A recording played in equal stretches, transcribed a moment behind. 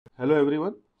Hello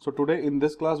everyone. So today in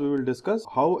this class we will discuss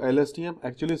how Lstm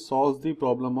actually solves the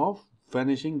problem of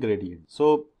vanishing gradient.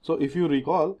 So if you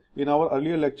recall, in our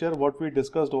earlier lecture what we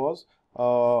discussed was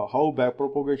how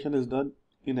backpropagation is done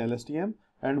in Lstm,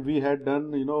 and we had done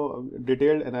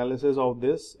detailed analysis of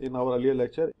this in our earlier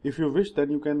lecture. If you wish, then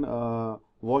you can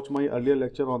watch my earlier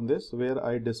lecture on this where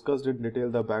I discussed in detail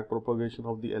the backpropagation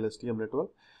of the Lstm network.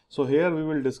 So here we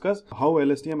will discuss how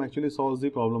Lstm actually solves the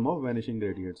problem of vanishing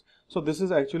gradients. So this is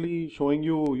actually showing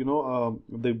you,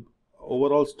 the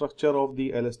overall structure of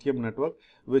the Lstm network,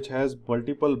 which has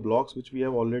multiple blocks, which we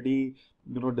have already,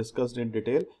 discussed in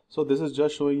detail. So this is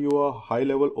just showing you a high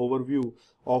level overview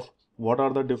of what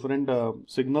are the different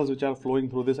signals which are flowing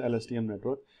through this Lstm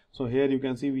network. So here you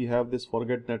can see we have this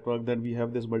forget network, then we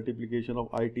have this multiplication of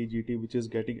ITGT, which is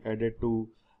getting added to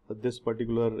this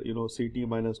particular CT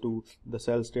minus 2, the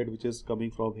cell state which is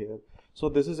coming from here. So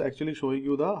this is actually showing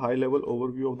you the high level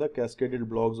overview of the cascaded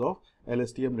blocks of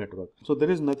Lstm network. So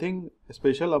there is nothing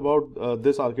special about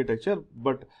this architecture,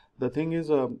 but the thing is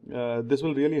this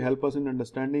will really help us in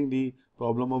understanding the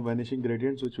problem of vanishing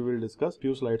gradients, which we will discuss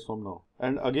few slides from now.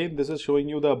 And again, this is showing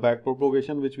you the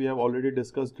backpropagation, which we have already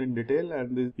discussed in detail,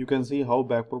 and you can see how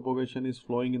backpropagation is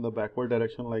flowing in the backward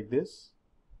direction like this,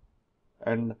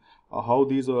 and how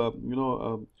these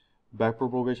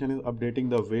backpropagation is updating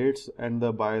the weights and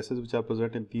the biases which are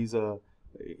present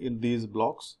in these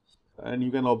blocks. And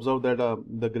you can observe that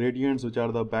the gradients, which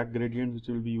are the back gradients which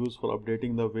will be used for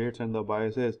updating the weights and the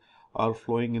biases, are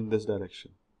flowing in this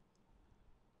direction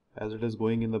as it is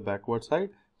going in the backward side.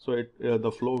 So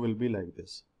the flow will be like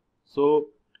this. So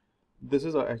this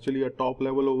is actually a top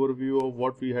level overview of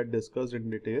what we had discussed in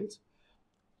details.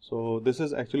 So this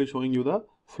is actually showing you the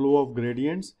flow of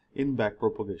gradients in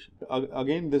backpropagation.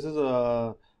 Again, this is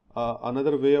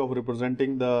another way of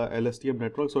representing the Lstm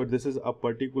network. So this is a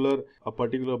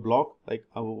particular block. Like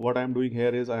what I am doing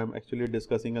here is I am actually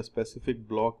discussing a specific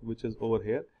block which is over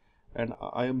here, and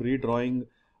I am redrawing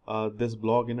this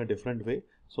block in a different way.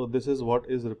 So this is what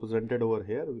is represented over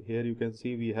here. Here you can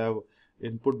see we have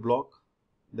input block,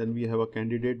 then we have a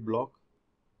candidate block,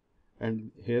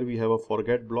 and here we have a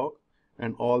forget block,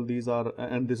 and all these are,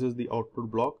 and this is the output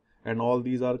block, and all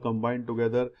these are combined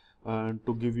together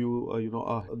to give you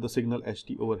the signal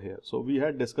HT over here. So we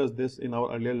had discussed this in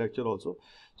our earlier lecture also.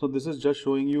 So this is just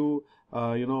showing you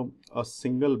a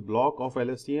single block of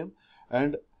Lstm,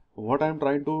 and what I'm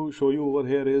trying to show you over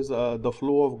here is the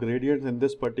flow of gradients in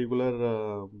this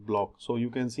particular block. So you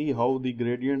can see how the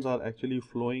gradients are actually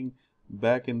flowing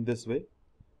back in this way.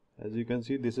 As you can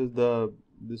see, this is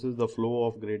the flow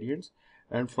of gradients,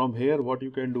 and from here what you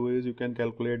can do is you can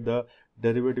calculate the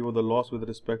derivative of the loss with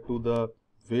respect to the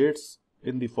weights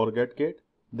in the forget gate,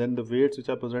 then the weights which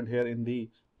are present here in the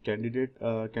candidate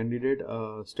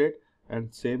state,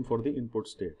 and same for the input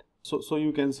state. So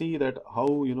you can see that how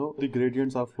the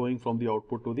gradients are flowing from the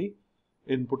output to the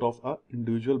input of a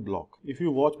individual block. If you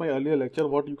watch my earlier lecture,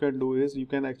 what you can do is you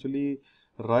can actually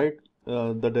write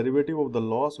the derivative of the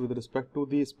loss with respect to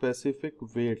the specific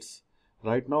weights.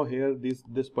 Right now here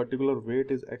this particular weight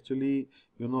is actually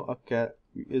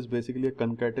is basically a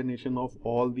concatenation of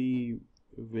all the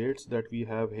weights that we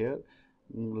have here,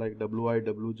 like Wi,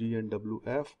 Wg and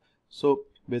Wf. So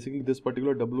basically this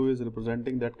particular W is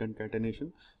representing that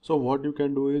concatenation. So what you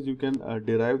can do is you can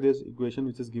derive this equation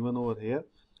which is given over here.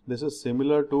 This is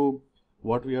similar to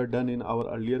what we have done in our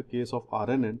earlier case of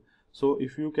RNN. So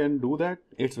if you can do that,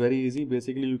 it's very easy.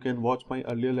 Basically you can watch my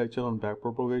earlier lecture on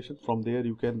backpropagation. From there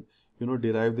you can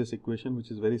derive this equation, which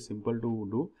is very simple to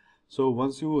do. So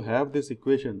once you have this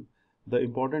equation, the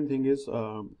important thing is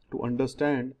to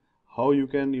understand how you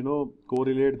can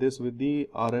correlate this with the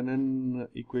RNN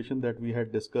equation that we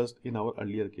had discussed in our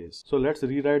earlier case. So let's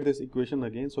rewrite this equation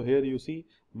again. So here you see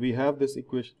we have this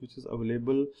equation which is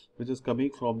available, which is coming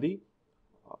from the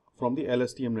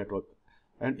Lstm network.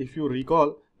 And if you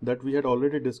recall that we had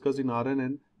already discussed in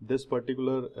RNN this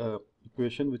particular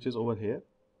equation which is over here.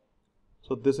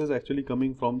 So this is actually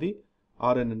coming from the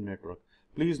RNN network.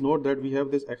 Please note that we have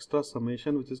this extra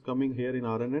summation which is coming here in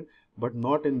RNN, but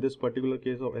not in this particular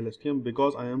case of Lstm,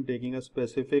 because I am taking a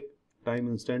specific time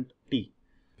instant t.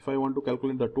 If I want to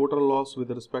calculate the total loss with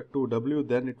respect to W,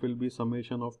 then it will be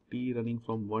summation of t running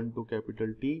from 1 to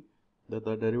capital T, that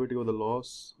the derivative of the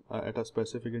loss at a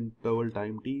specific interval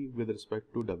time t with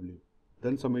respect to W.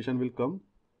 Then summation will come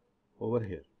over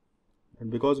here. And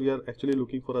because we are actually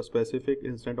looking for a specific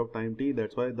instant of time t,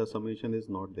 that's why the summation is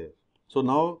not there. So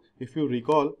now if you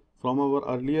recall from our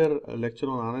earlier lecture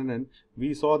on RNN,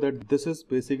 we saw that this is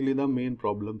basically the main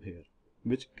problem here,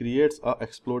 which creates a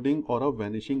exploding or a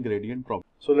vanishing gradient problem.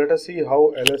 So let us see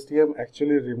how Lstm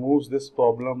actually removes this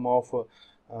problem of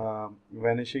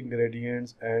vanishing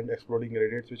gradients and exploding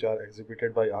gradients which are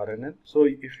exhibited by RNN. So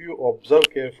if you observe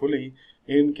carefully,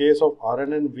 in case of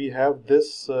RNN we have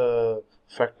this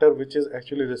factor which is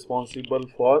actually responsible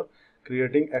for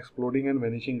creating exploding and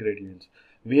vanishing gradients.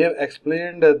 We have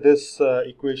explained this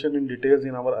equation in details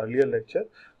in our earlier lecture.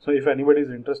 So if anybody is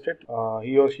interested,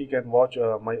 he or she can watch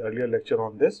my earlier lecture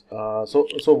on this.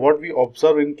 So what we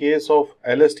observe in case of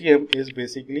LSTM is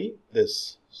basically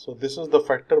this. So this is the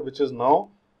factor which is now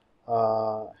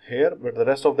here, but the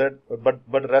rest of that,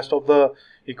 but rest of the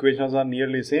equations are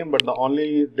nearly same. But the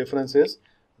only difference is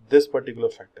this particular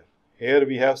factor. Here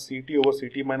we have Ct over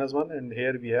Ct minus 1, and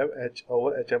here we have H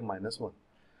over Hm minus 1.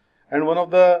 And one of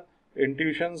the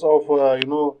intuitions of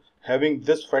having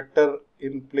this factor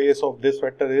in place of this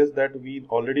factor is that we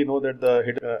already know that the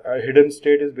hidden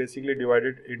state is basically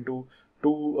divided into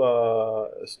two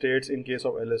states in case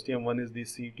of LSTM. One is the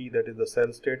Ct, that is the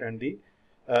cell state, and the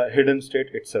hidden state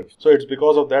itself. So it's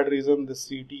because of that reason the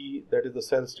Ct, that is the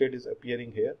cell state, is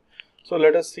appearing here. So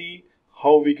let us see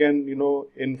how we can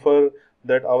infer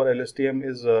that our LSTM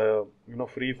is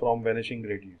free from vanishing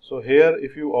gradient. So here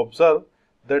if you observe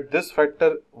that this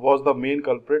factor was the main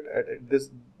culprit, at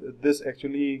this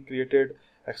actually created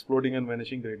exploding and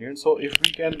vanishing gradient. So if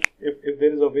we can, if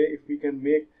there is a way, if we can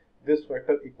make this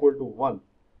factor equal to 1,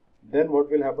 then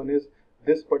what will happen is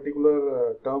this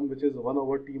particular term, which is 1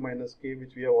 over t minus k,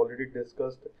 which we have already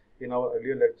discussed in our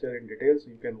earlier lecture in details,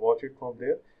 you can watch it from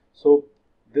there. So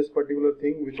this particular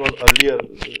thing which was earlier,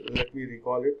 let me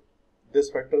recall it, this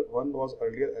factor 1 was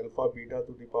earlier alpha beta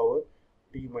to the power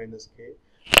t minus k.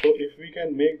 So if we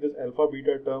can make this alpha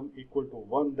beta term equal to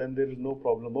 1, then there is no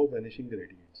problem of vanishing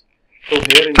gradients. So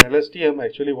here in LSTM,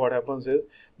 actually what happens is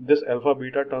this alpha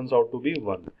beta turns out to be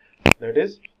 1. That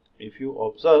is, if you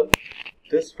observe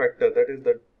this factor, that is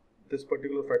that this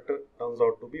particular factor turns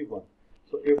out to be 1.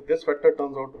 So if this factor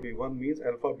turns out to be 1, means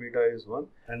alpha beta is 1,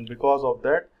 and because of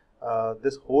that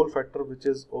this whole factor which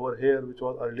is over here, which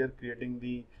was earlier creating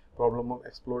the problem of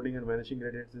exploding and vanishing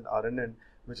gradients in RNN,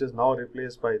 which is now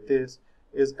replaced by this,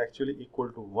 is actually equal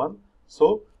to 1.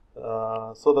 So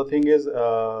the thing is,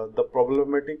 the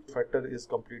problematic factor is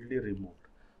completely removed.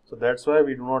 So that's why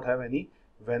we do not have any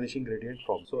vanishing gradient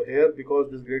problem. So here,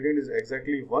 because this gradient is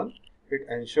exactly 1, it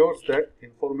ensures that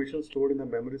information stored in the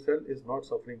memory cell is not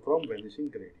suffering from vanishing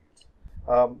gradients.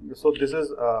 So this is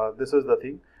the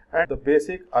thing. And the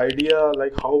basic idea,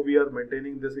 like how we are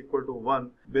maintaining this equal to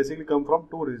 1, basically come from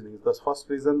two reasons. The first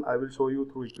reason I will show you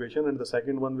through equation, and the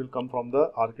second one will come from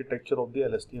the architecture of the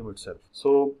LSTM itself.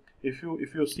 So if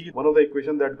you see, one of the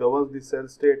equation that governs the cell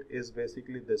state is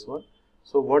basically this one.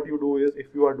 So what you do is,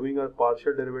 if you are doing a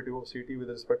partial derivative of Ct with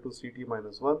respect to Ct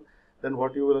minus 1, then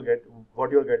what you are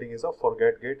getting is a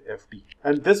forget gate Ft,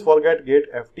 and this forget gate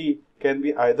Ft can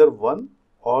be either 1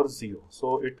 or 0.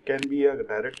 So it can be a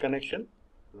direct connection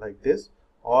like this,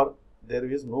 or there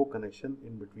is no connection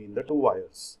in between the two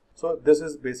wires. So this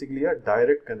is basically a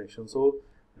direct connection. So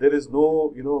there is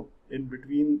no in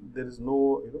between, there is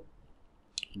no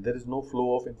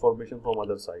flow of information from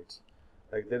other sides,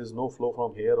 like there is no flow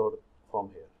from here or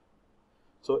from here.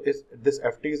 So this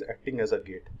Ft is acting as a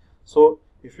gate. So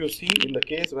if you see, in the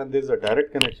case when there is a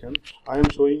direct connection, I am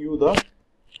showing you the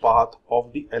path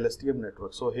of the LSTM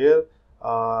network. So here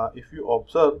if you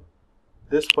observe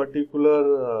this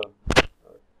particular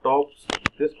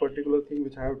this particular thing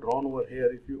which I have drawn over here,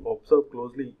 if you observe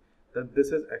closely, then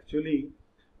this is actually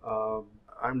I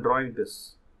am drawing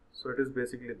this. So it is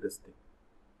basically this thing.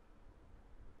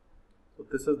 So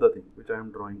this is the thing which I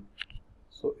am drawing.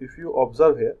 So if you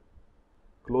observe here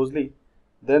closely,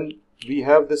 then we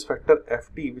have this factor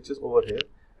Ft which is over here,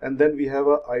 and then we have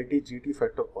a ITGT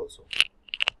factor also,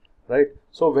 right?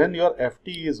 So when your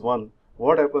Ft is 1,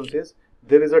 what happens is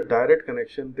there is a direct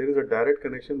connection. There is a direct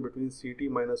connection between Ct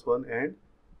minus 1 and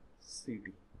Ct.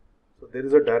 So there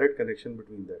is a direct connection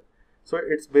between that. So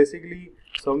it's basically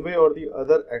some way or the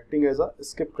other acting as a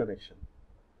skip connection.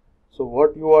 So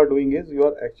what you are doing is you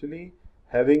are actually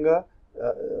having a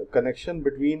connection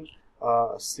between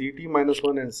Ct minus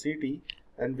 1 and Ct,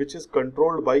 and which is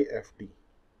controlled by Ft.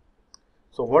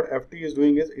 So what Ft is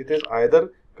doing is, it is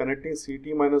either connecting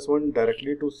Ct minus 1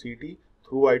 directly to Ct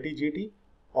through ITGT,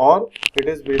 or it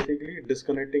is basically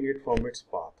disconnecting it from its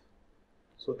path.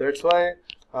 So that's why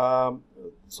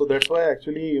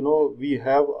actually we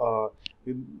have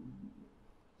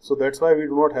so that's why we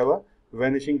do not have a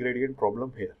vanishing gradient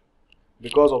problem here,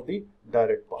 because of the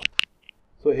direct path.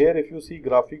 So here if you see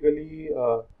graphically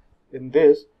in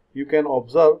this, you can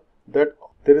observe that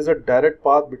there is a direct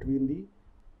path between the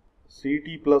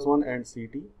Ct plus 1 and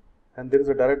Ct, and there is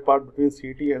a direct path between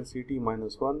CT and CT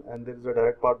minus 1, and there is a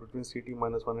direct path between CT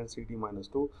minus 1 and CT minus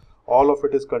 2. All of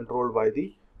it is controlled by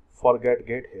the forget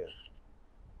gate here.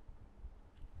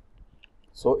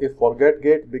 So if forget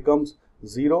gate becomes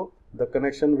 0, the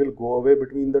connection will go away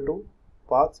between the two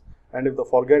paths, and if the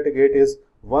forget gate is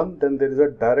 1, then there is a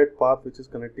direct path which is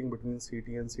connecting between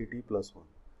CT and CT plus 1.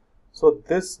 So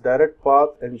this direct path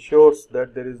ensures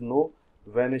that there is no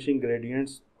vanishing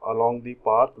gradients along the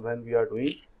path when we are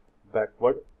doing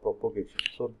backward propagation.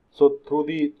 So through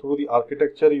the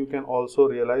architecture you can also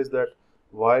realize that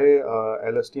why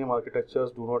LSTM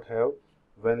architectures do not have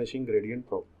vanishing gradient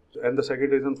problem. And the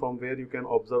second reason from where you can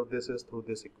observe this is through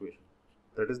this equation.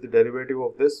 That is, the derivative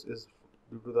of this is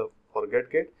due to the forget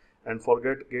gate, and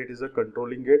forget gate is a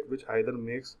controlling gate which either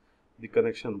makes the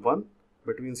connection 1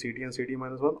 between CT and CT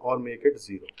minus 1 or make it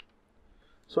 0.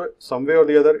 So some way or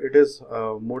the other it is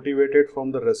motivated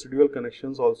from the residual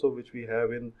connections also which we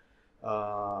have in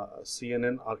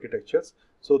CNN architectures.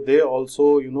 So they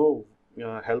also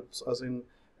helps us in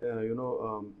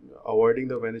avoiding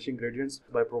the vanishing gradients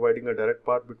by providing a direct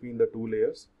path between the two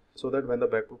layers, so that when the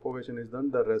backpropagation is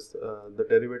done, the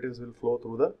derivatives will flow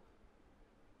through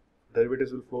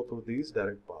these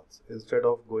direct paths instead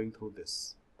of going through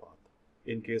this path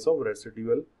in case of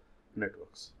residual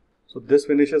networks. So this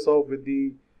finishes off with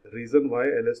the reason why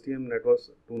LSTM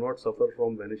networks do not suffer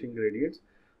from vanishing gradients.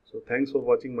 So thanks for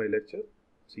watching my lecture.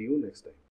 See you next time.